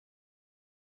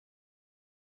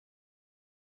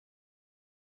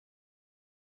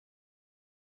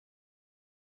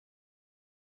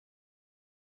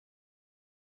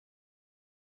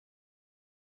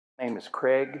My name is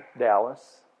Craig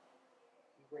Dallas,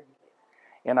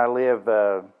 and I live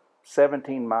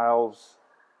 17 miles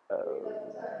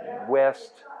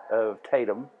west of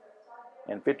Tatum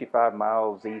and 55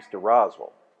 miles east of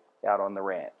Roswell, out on the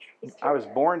ranch. I was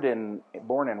born in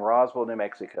Roswell, New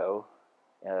Mexico,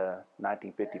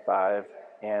 1955,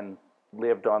 and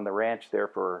lived on the ranch there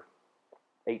for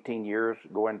 18 years,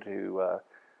 going to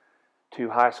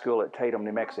high school at Tatum,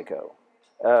 New Mexico.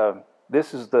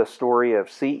 This is the story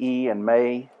of C.E. and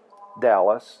May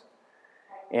Dallas,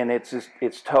 and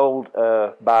it's told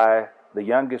by the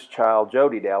youngest child,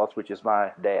 Jody Dallas, which is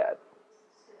my dad.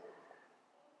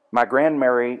 My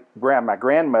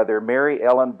grandmother, Mary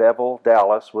Ellen Bevel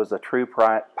Dallas, was a true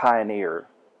pioneer.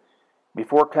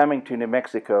 Before coming to New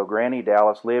Mexico, Granny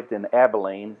Dallas lived in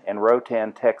Abilene and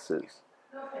Rotan, Texas.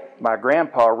 My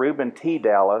grandpa, Reuben T.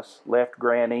 Dallas, left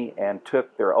Granny and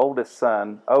took their oldest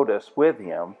son, Otis, with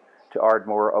him to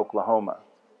Ardmore, Oklahoma.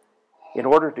 In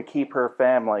order to keep her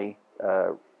family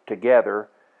together,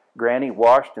 Granny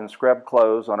washed and scrubbed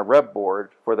clothes on a rub board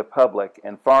for the public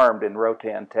and farmed in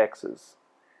Rotan, Texas.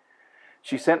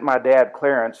 She sent my dad,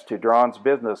 Clarence, to Drawn's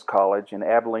Business College in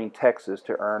Abilene, Texas,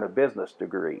 to earn a business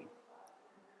degree.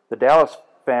 The Dallas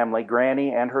family,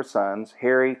 Granny and her sons,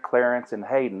 Harry, Clarence, and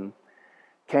Hayden,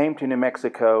 came to New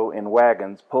Mexico in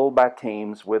wagons pulled by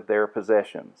teams with their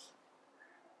possessions.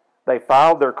 They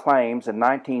filed their claims in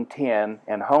 1910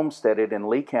 and homesteaded in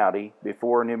Lee County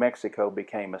before New Mexico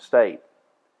became a state.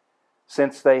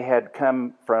 Since they had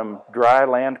come from dry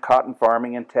land cotton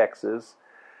farming in Texas,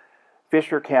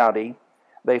 Fisher County,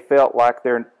 they felt like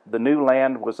the new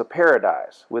land was a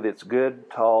paradise with its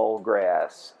good, tall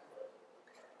grass.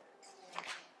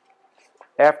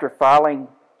 After filing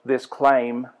this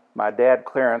claim, my dad,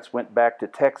 Clarence, went back to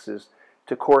Texas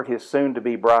to court his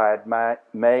soon-to-be bride,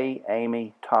 May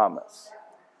Amy Thomas.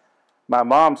 My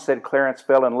mom said Clarence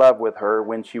fell in love with her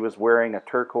when she was wearing a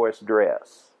turquoise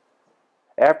dress.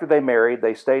 After they married,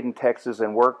 they stayed in Texas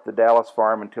and worked the Dallas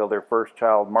farm until their first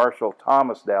child, Marshall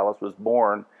Thomas Dallas, was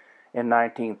born in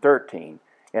 1913,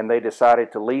 and they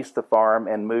decided to lease the farm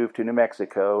and move to New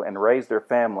Mexico and raise their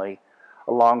family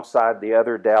alongside the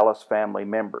other Dallas family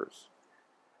members.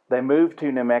 They moved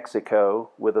to New Mexico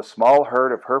with a small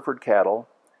herd of Hereford cattle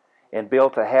and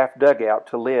built a half dugout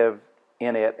to live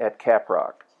in it at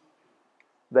Caprock.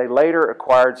 They later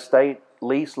acquired state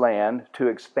lease land to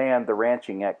expand the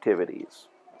ranching activities.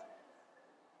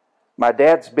 My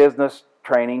dad's business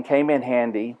training came in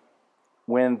handy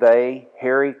when they,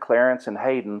 Harry, Clarence, and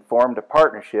Hayden, formed a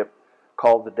partnership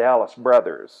called the Dallas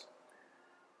Brothers.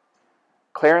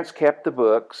 Clarence kept the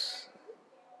books.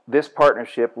 This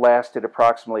partnership lasted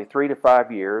approximately 3 to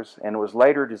 5 years and was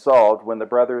later dissolved when the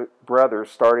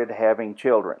brothers started having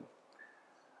children.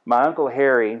 My Uncle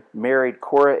Harry married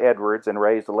Cora Edwards and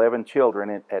raised 11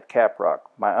 children at Caprock.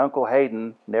 My Uncle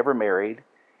Hayden never married.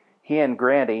 He and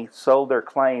Granny sold their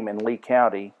claim in Lee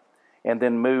County and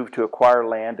then moved to acquire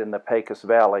land in the Pecos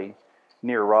Valley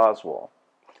near Roswell.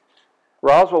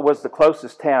 Roswell was the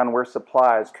closest town where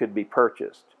supplies could be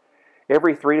purchased.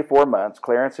 Every 3 to 4 months,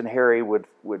 Clarence and Harry would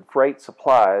freight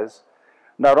supplies,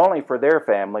 not only for their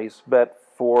families, but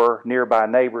for nearby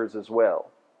neighbors as well.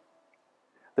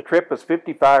 The trip was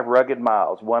 55 rugged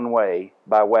miles one way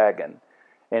by wagon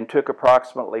and took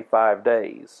approximately 5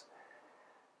 days.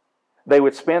 They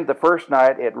would spend the first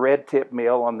night at Red Tip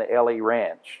Mill on the Ellie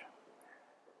Ranch.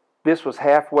 This was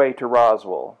halfway to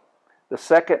Roswell. The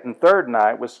second and third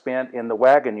night was spent in the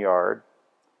wagon yard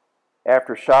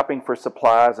after shopping for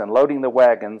supplies and loading the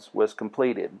wagons was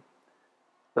completed.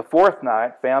 The fourth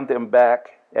night found them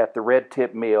back at the Red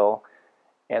Tip Mill,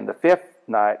 and the fifth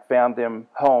night found them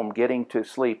home getting to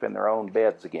sleep in their own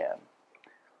beds again.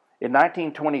 In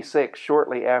 1926,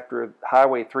 shortly after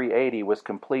Highway 380 was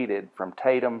completed from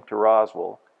Tatum to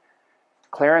Roswell,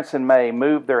 Clarence and May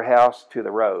moved their house to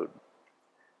the road.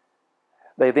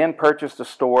 They then purchased a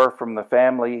store from the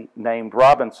family named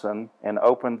Robinson and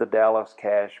opened the Dallas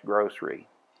Cash Grocery.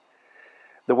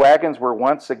 The wagons were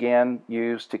once again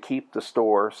used to keep the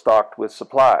store stocked with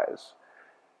supplies.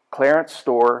 Clarence's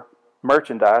store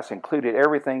merchandise included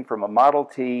everything from a Model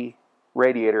T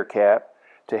radiator cap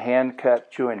to hand-cut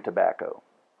chewing tobacco.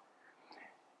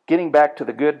 Getting back to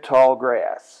the good tall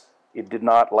grass, it did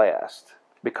not last.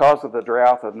 Because of the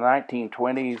drought of the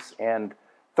 1920s and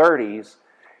 30s,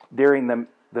 during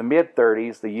the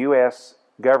mid-30s, the U.S.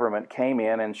 government came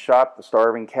in and shot the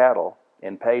starving cattle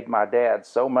and paid my dad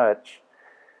so much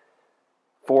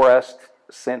for us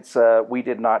since we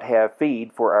did not have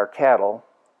feed for our cattle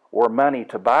or money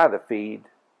to buy the feed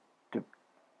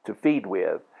to feed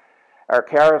with. Our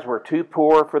cows were too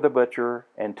poor for the butcher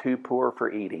and too poor for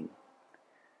eating.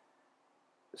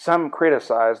 Some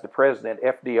criticized the president,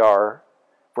 FDR,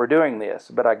 for doing this,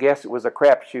 but I guess it was a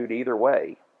crapshoot either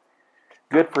way.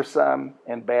 Good for some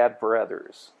and bad for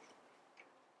others.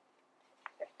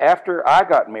 After I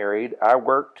got married, I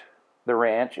worked the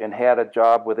ranch and had a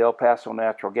job with El Paso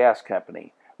Natural Gas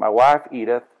Company. My wife,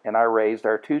 Edith, and I raised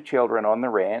our 2 children on the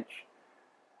ranch,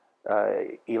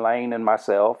 Elaine and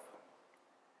myself,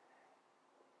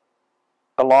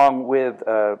 along with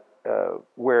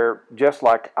where, just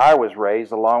like I was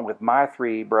raised, along with my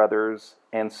 3 brothers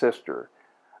and sister.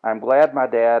 I'm glad my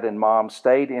dad and mom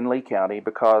stayed in Lee County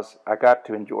because I got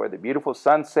to enjoy the beautiful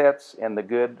sunsets and the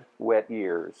good wet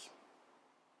years.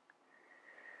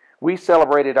 We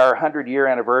celebrated our 100-year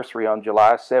anniversary on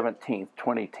July 17,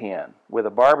 2010, with a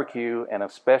barbecue and a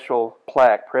special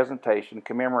plaque presentation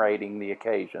commemorating the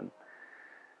occasion.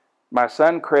 My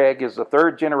son Craig is the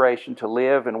 3rd generation to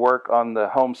live and work on the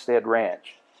Homestead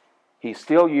Ranch. He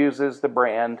still uses the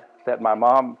brand that my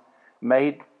mom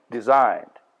designed.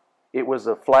 It was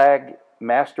a flag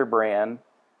master brand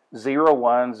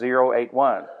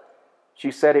 01081.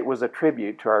 She said it was a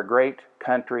tribute to our great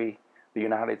country, the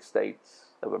United States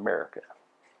of America.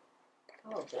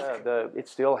 Oh, it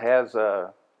still has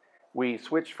we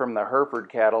switched from the Hereford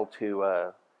cattle to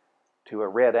a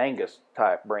Red Angus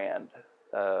type brand,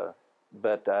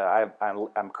 but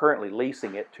I'm currently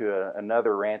leasing it to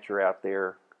another rancher out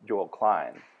there, Joel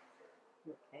Klein.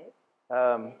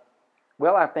 Okay.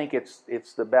 Well, I think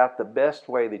it's about the best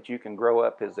way that you can grow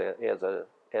up as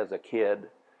a kid,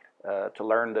 to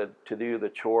learn to do the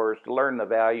chores, to learn the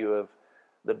value of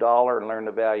the dollar, and learn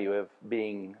the value of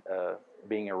being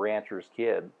a rancher's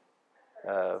kid.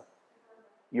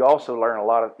 You also learn a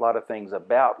lot of things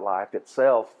about life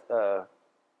itself, how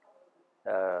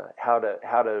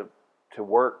to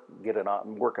work, get an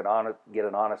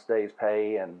honest day's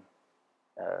pay, and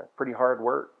pretty hard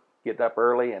work. Getting up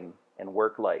early and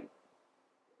work late.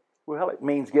 Well, it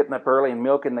means getting up early and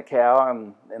milking the cow,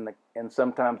 and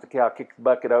sometimes the cow kicks the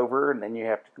bucket over, and then you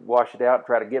have to wash it out and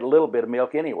try to get a little bit of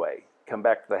milk anyway. Come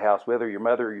back to the house with her, your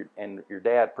mother and your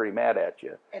dad pretty mad at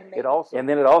you. And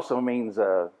then it also means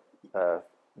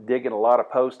digging a lot of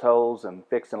post holes and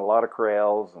fixing a lot of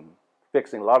corrals and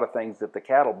fixing a lot of things that the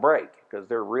cattle break, because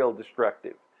they're real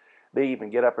destructive. They even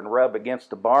get up and rub against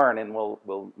the barn and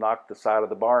will knock the side of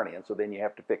the barn in, so then you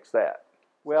have to fix that.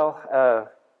 Well,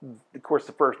 of course,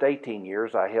 the first 18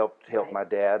 years I helped my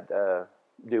dad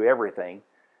do everything.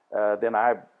 Then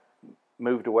I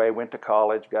moved away, went to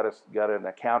college, got an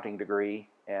accounting degree,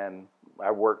 and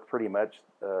I worked pretty much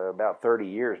about 30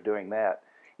 years doing that,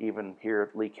 even here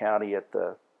at Lee County at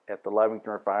the Lovington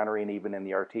refinery, and even in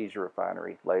the Artesia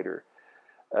refinery later.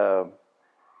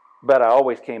 But I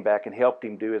always came back and helped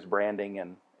him do his branding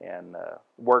and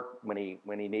work when he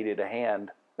needed a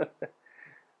hand.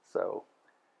 So,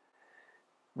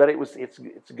 but it's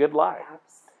a good life.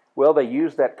 Well, they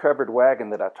used that covered wagon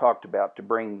that I talked about to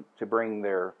bring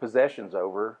their possessions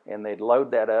over, and they'd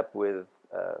load that up with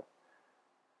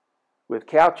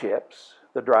cow chips,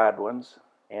 the dried ones,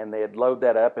 and they'd load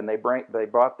that up, and they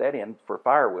brought that in for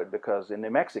firewood, because in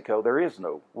New Mexico there is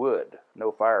no wood,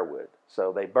 no firewood.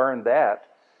 So they burned that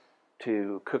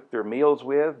to cook their meals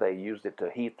with. They used it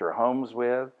to heat their homes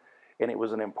with, and it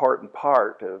was an important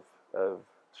part of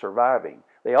surviving.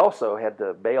 They also had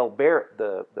to bale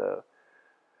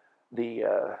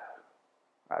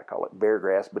I call it bear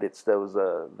grass, but it's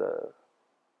the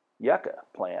yucca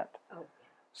plant. Oh.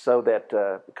 So that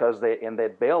because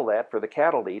they'd bale that for the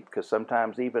cattle to eat, because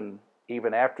sometimes even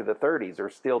after the 30s,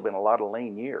 there's still been a lot of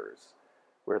lean years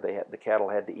where the cattle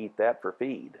had to eat that for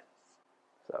feed.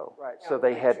 So right. So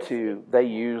they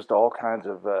used all kinds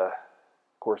of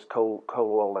course coal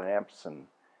oil lamps and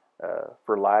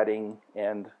for lighting,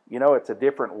 and it's a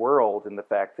different world in the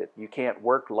fact that you can't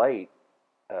work late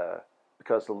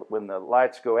because when the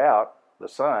lights go out, the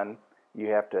sun, you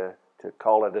have to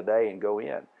call it a day and go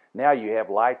in. Now you have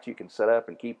lights you can set up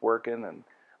and keep working, and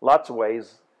lots of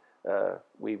ways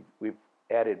we've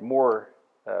added more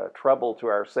trouble to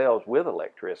ourselves with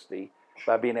electricity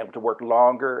by being able to work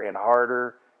longer and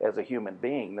harder as a human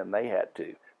being than they had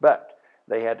to. But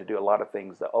they had to do a lot of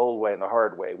things the old way and the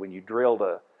hard way. When you drill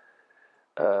a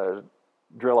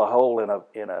hole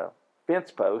in a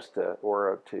fence post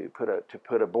or to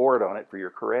put a board on it for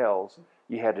your corrals,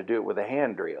 you had to do it with a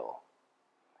hand drill.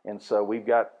 And so we've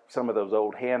got some of those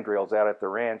old hand drills out at the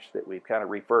ranch that we've kind of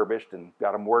refurbished and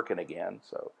got them working again.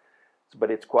 So,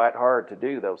 but it's quite hard to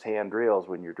do those hand drills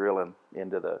when you're drilling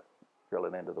into the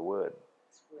wood.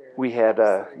 We had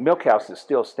milk house that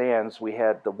still stands. We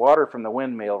had the water from the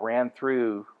windmill ran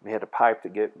through. We had a pipe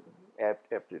that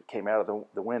after it came out of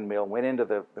the windmill, went into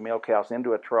the milk house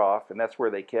into a trough, and that's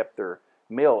where they kept their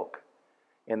milk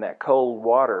in that cold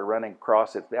water running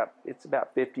across it. It's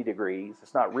about 50 degrees.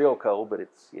 It's not real cold, but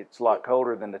it's a lot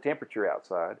colder than the temperature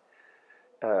outside.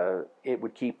 It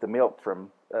would keep the milk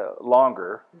from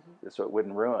longer, so it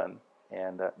wouldn't ruin.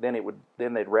 And then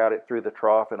they'd route it through the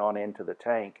trough and on into the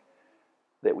tank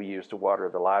that we used to water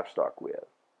the livestock with.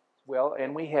 Well,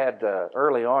 and we had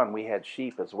early on we had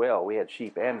sheep as well. We had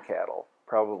sheep and cattle,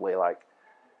 probably like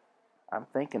I'm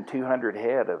thinking 200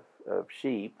 head of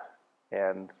sheep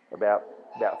and about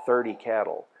 30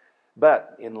 cattle.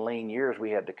 But in lean years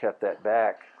we had to cut that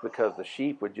back because the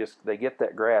sheep they get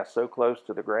that grass so close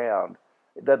to the ground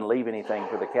it doesn't leave anything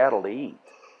for the cattle to eat.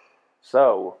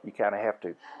 So you kind of have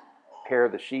to pare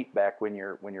the sheep back when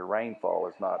your rainfall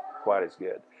is not quite as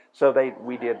good. So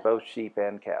we did both sheep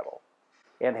and cattle,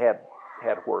 and had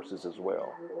horses as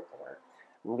well.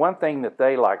 One thing that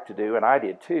they like to do, and I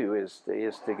did too, is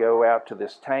to go out to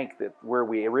this tank where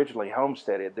we originally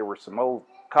homesteaded. There were some old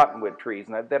cottonwood trees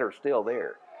that are still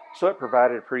there, so it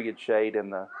provided pretty good shade in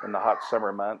the hot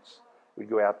summer months. We'd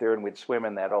go out there and we'd swim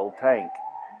in that old tank,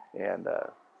 and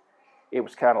it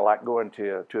was kind of like going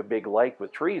to a big lake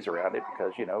with trees around it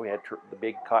because we had the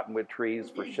big cottonwood trees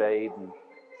for shade, and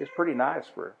it was pretty nice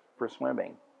for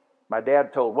swimming. My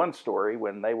dad told one story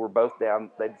when they were both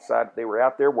down. They decided they were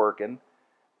out there working,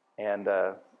 and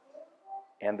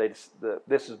this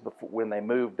is before, when they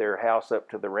moved their house up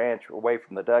to the ranch away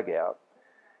from the dugout,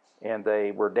 and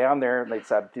they were down there and they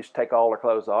decided to just take all their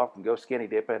clothes off and go skinny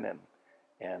dipping,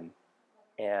 and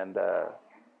then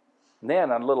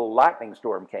a little lightning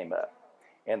storm came up,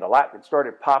 and the lightning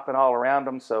started popping all around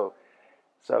them. So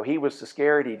he was so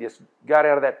scared he just got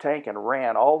out of that tank and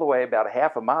ran all the way about a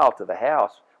half a mile to the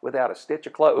house without a stitch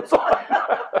of clothes on.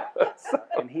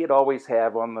 And he'd always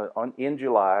have in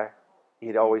July,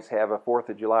 he'd always have a 4th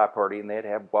of July party, and they'd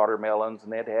have watermelons,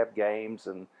 and they'd have games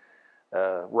and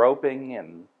roping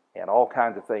and all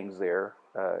kinds of things there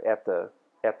at the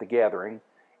gathering.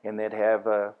 And they'd have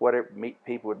whatever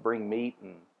people would bring meat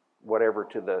and whatever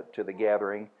to the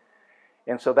gathering.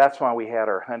 And so that's why we had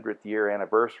our 100th year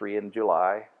anniversary in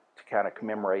July, to kind of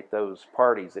commemorate those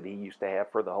parties that he used to have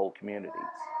for the whole communities.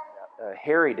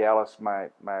 Harry Dallas, my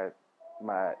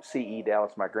C.E.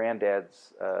 Dallas, my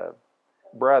granddad's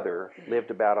brother, lived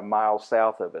about a mile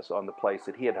south of us on the place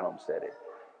that he had homesteaded.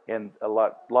 And a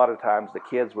lot of times the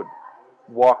kids would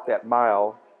walk that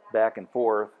mile back and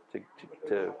forth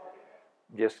to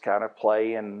just kind of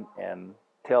play and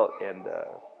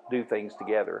do things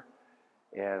together.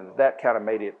 And that kind of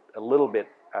made it a little bit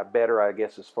better, I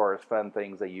guess, as far as fun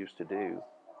things they used to do.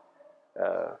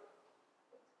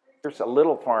 There's a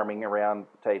little farming around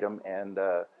Tatum,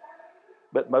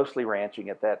 but mostly ranching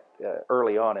at that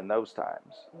early on in those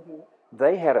times. Mm-hmm.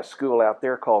 They had a school out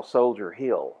there called Soldier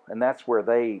Hill, and that's where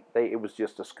it was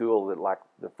just a school that like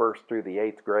the 1st through the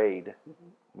 8th grade,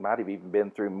 might have even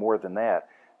been through more than that,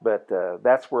 but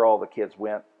that's where all the kids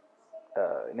went.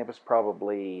 And it was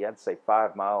probably, I'd say,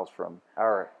 5 miles from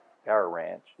our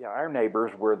ranch. Yeah, our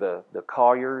neighbors were the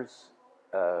Colliers,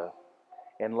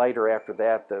 and later after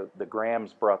that, the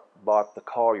Grahams bought the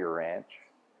Collier Ranch,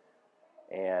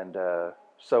 and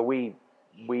so we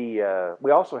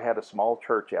also had a small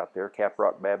church out there,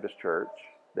 Caprock Baptist Church,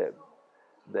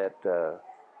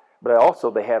 but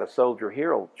also they had a Soldier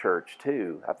Hill church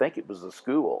too. I think it was a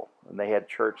school, and they had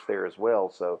church there as well.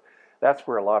 So that's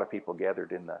where a lot of people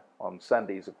gathered on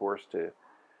Sundays, of course,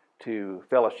 to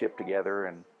fellowship together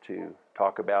and to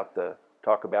talk about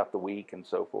the week and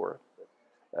so forth.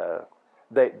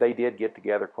 They did get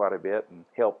together quite a bit and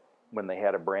help when they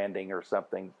had a branding or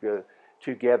something to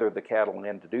gather the cattle and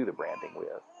then to do the branding with.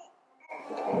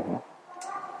 It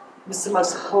was the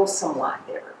most wholesome life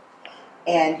ever.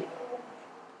 And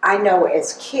I know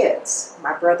as kids,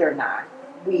 my brother and I,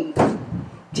 we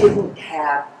didn't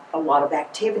have a lot of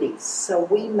activities, so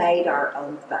we made our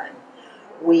own fun.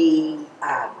 We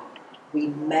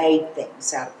made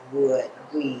things out of wood.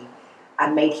 I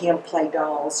made him play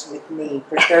dolls with me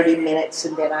for 30 minutes,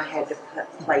 and then I had to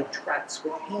play trucks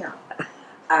with him.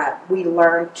 We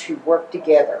learned to work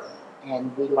together,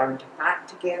 and we learned to fight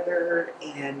together,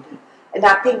 and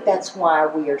I think that's why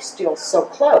we are still so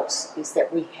close, is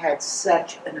that we had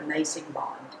such an amazing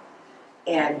bond.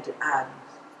 And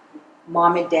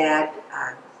Mom and Dad,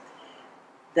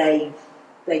 they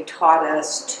taught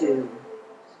us to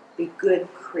be good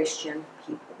Christian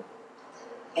people,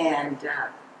 and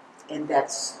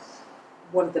that's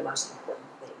one of the most important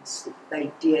things.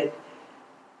 They did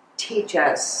teach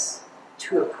us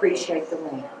to appreciate the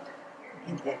land,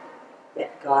 and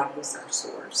that God was our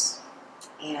source.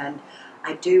 And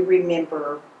I do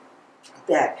remember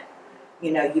that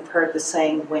You know, you've heard the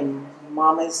saying, when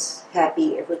mama's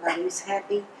happy, everybody's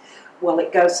happy. Well,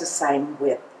 it goes the same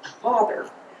with a father.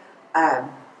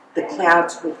 The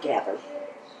clouds would gather,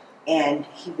 and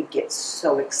he would get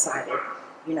so excited,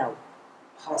 you know,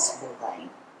 possible rain.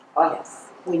 Oh, yes.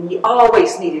 When you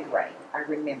always needed rain, I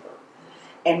remember.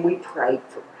 And we prayed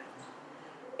for rain.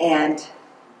 And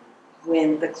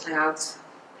when the clouds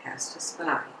passed us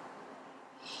by,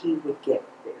 he would get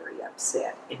very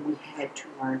upset. And we had to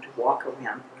learn to walk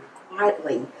around very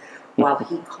quietly while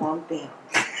he calmed down.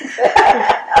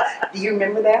 Do you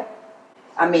remember that?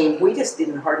 I mean, we just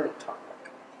didn't hardly talk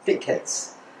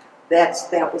because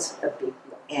that was a big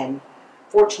deal. And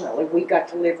fortunately, we got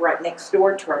to live right next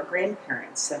door to our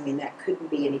grandparents. I mean, that couldn't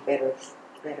be any better.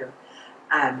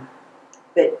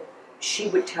 But she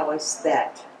would tell us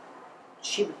that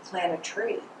she would plant a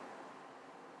tree,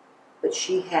 but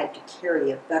she had to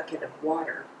carry a bucket of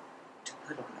water to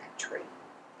put on that tree.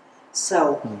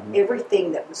 So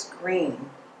everything that was green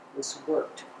was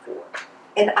worked for.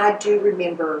 And I do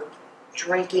remember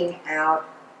drinking out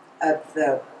of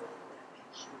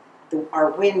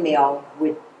our windmill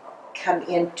would come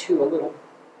into a little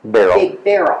big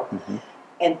barrel.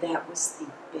 And that was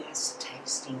the best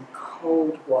tasting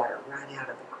cold water right out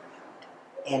of the ground.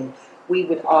 And we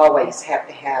would always have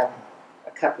to have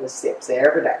a couple of sips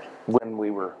every day. When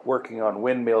we were working on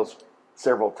windmills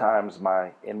several times,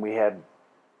 and we had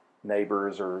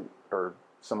neighbors or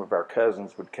some of our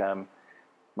cousins would come,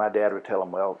 my dad would tell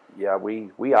them, well, yeah,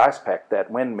 we ice pack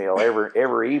that windmill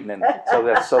every evening so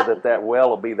that well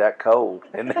will be that cold.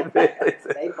 And then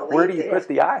where do you put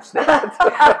the ice now?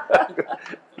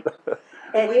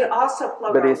 And we also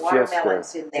float our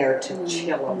watermelons in there to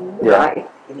chill them, right?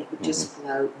 And it would just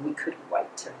float. We couldn't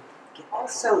wait to get.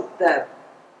 Also,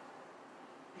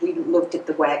 we looked at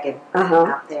the wagon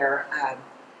out there.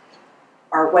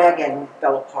 Our wagon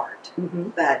fell apart,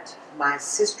 but my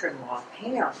sister-in-law,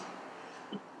 Pam,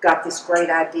 got this great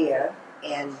idea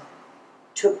and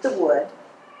took the wood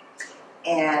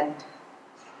and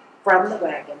from the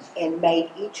wagon and made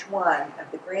each one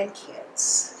of the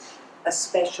grandkids a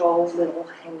special little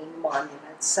hanging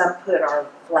monument. Some put our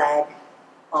flag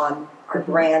on, our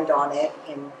brand on it,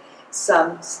 and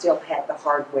some still had the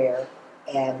hardware.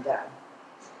 And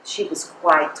she was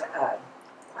quite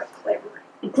clever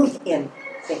in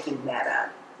thinking that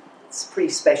up. It's pretty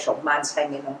special. Mine's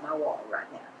hanging on my wall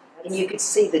right now. And you could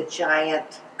see the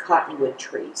giant cottonwood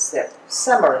trees that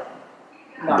some are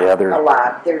not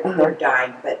alive. They're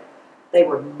dying, but they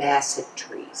were massive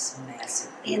trees,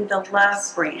 massive. And the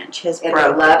love branch has broken.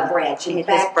 And the love branch. In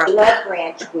fact, the love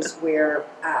branch was where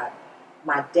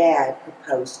my dad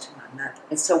proposed to my mother.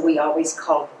 And so we always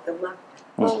called it the love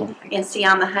branch. And see,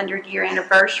 on the 100-year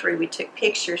anniversary, we took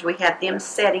pictures. We had them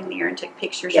sitting there and took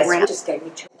pictures yes, around. Yes, just gave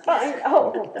me two.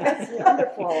 Oh, that's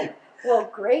wonderful.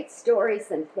 Well, great stories,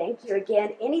 and thank you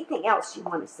again. Anything else you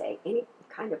want to say? Any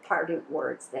kind of parting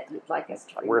words that you'd like us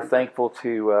to remember? We're thankful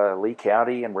to Lee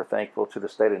County, and we're thankful to the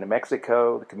state of New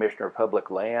Mexico, the Commissioner of Public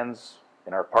Lands,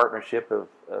 and our partnership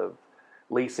of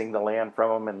leasing the land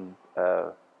from them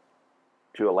and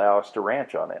to allow us to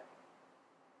ranch on it.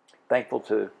 Thankful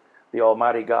to the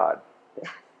Almighty God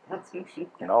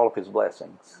and all of His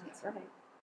blessings. That's right.